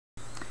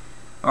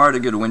Alright,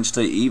 a good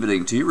Wednesday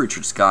evening to you.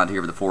 Richard Scott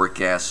here with the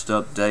forecast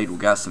update. We've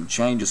got some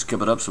changes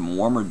coming up, some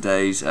warmer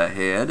days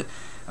ahead.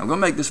 I'm going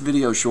to make this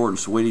video short and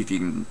sweet. If you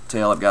can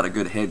tell, I've got a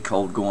good head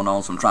cold going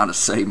on, so I'm trying to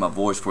save my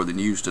voice for the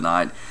news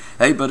tonight.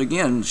 Hey, but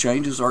again,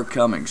 changes are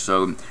coming.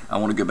 So I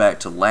want to go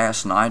back to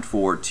last night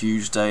for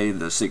Tuesday,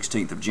 the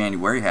 16th of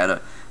January.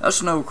 Had a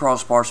snow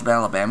across parts of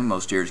Alabama.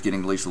 Most areas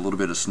getting at least a little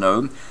bit of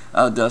snow.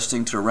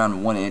 Dusting to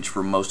around 1 inch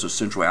for most of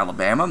central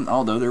Alabama,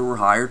 although there were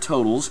higher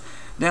totals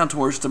down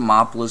towards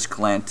Demopolis,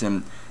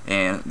 Clanton,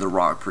 and the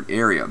Rockford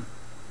area.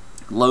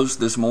 Lows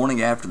this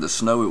morning after the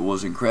snow, it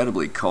was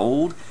incredibly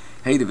cold.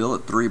 Haydenville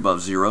at 3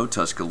 above 0,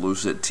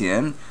 Tuscaloosa at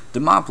 10,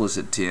 Demopolis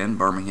at 10,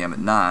 Birmingham at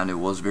 9. It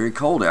was very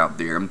cold out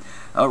there.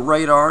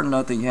 Radar,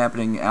 nothing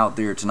happening out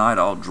there tonight.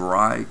 All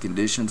dry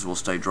conditions will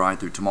stay dry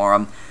through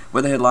tomorrow.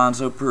 With the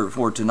headlines up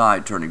for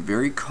tonight, turning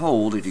very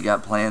cold. If you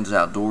got plans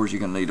outdoors, you're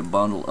going to need to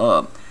bundle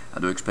up. I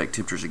do expect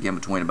temperatures again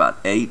between about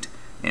 8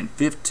 and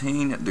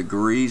 15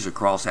 degrees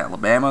across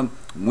Alabama.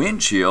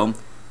 Wind chill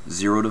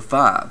 0 to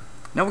 5.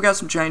 Now we got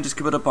some changes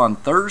coming up on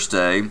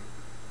Thursday.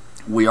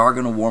 We are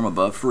going to warm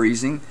above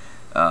freezing.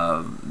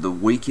 The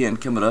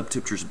weekend coming up,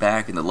 temperatures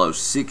back in the low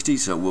 60s,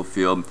 so we'll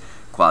feel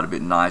quite a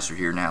bit nicer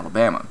here in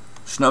Alabama.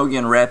 Snow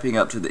again wrapping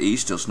up to the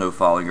east, still snow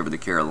falling over the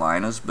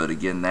Carolinas, but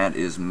again that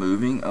is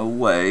moving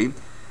away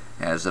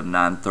as of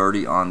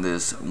 9:30 on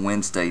this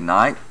Wednesday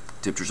night.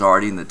 Temperatures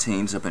already in the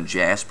teens up in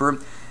Jasper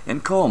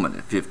and Coleman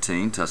at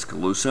 15,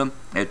 Tuscaloosa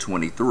at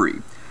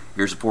 23.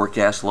 Here's the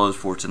forecast lows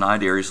for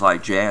tonight. Areas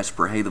like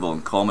Jasper, Haydenville,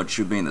 and Coleman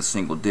should be in the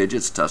single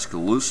digits.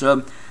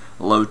 Tuscaloosa,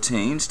 low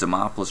teens.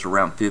 Demopolis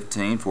around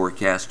 15.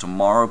 Forecast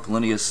tomorrow,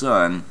 plenty of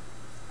sun.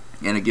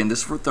 And again, this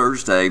is for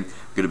Thursday. Going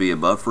to be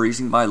above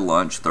freezing by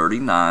lunch,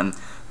 39.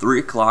 3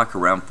 o'clock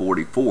around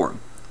 44.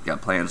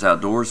 Got plans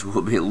outdoors.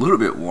 Will be a little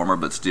bit warmer,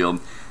 but still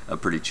a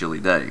pretty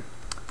chilly day.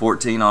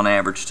 14 on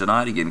average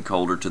tonight. Again,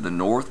 colder to the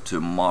north.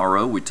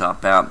 Tomorrow we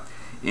top out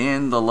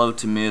in the low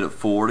to mid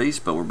 40s,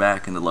 but we're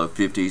back in the low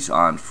 50s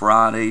on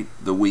Friday,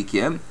 the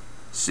weekend.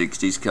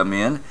 60s come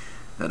in.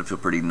 That'll feel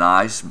pretty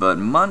nice. But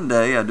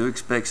Monday, I do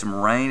expect some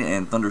rain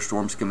and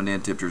thunderstorms coming in.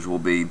 Temperatures will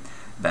be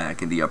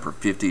back in the upper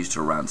 50s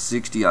to around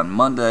 60 on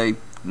Monday.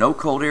 No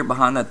cold air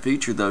behind that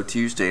feature, though,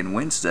 Tuesday and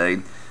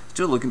Wednesday.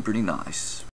 Still looking pretty nice.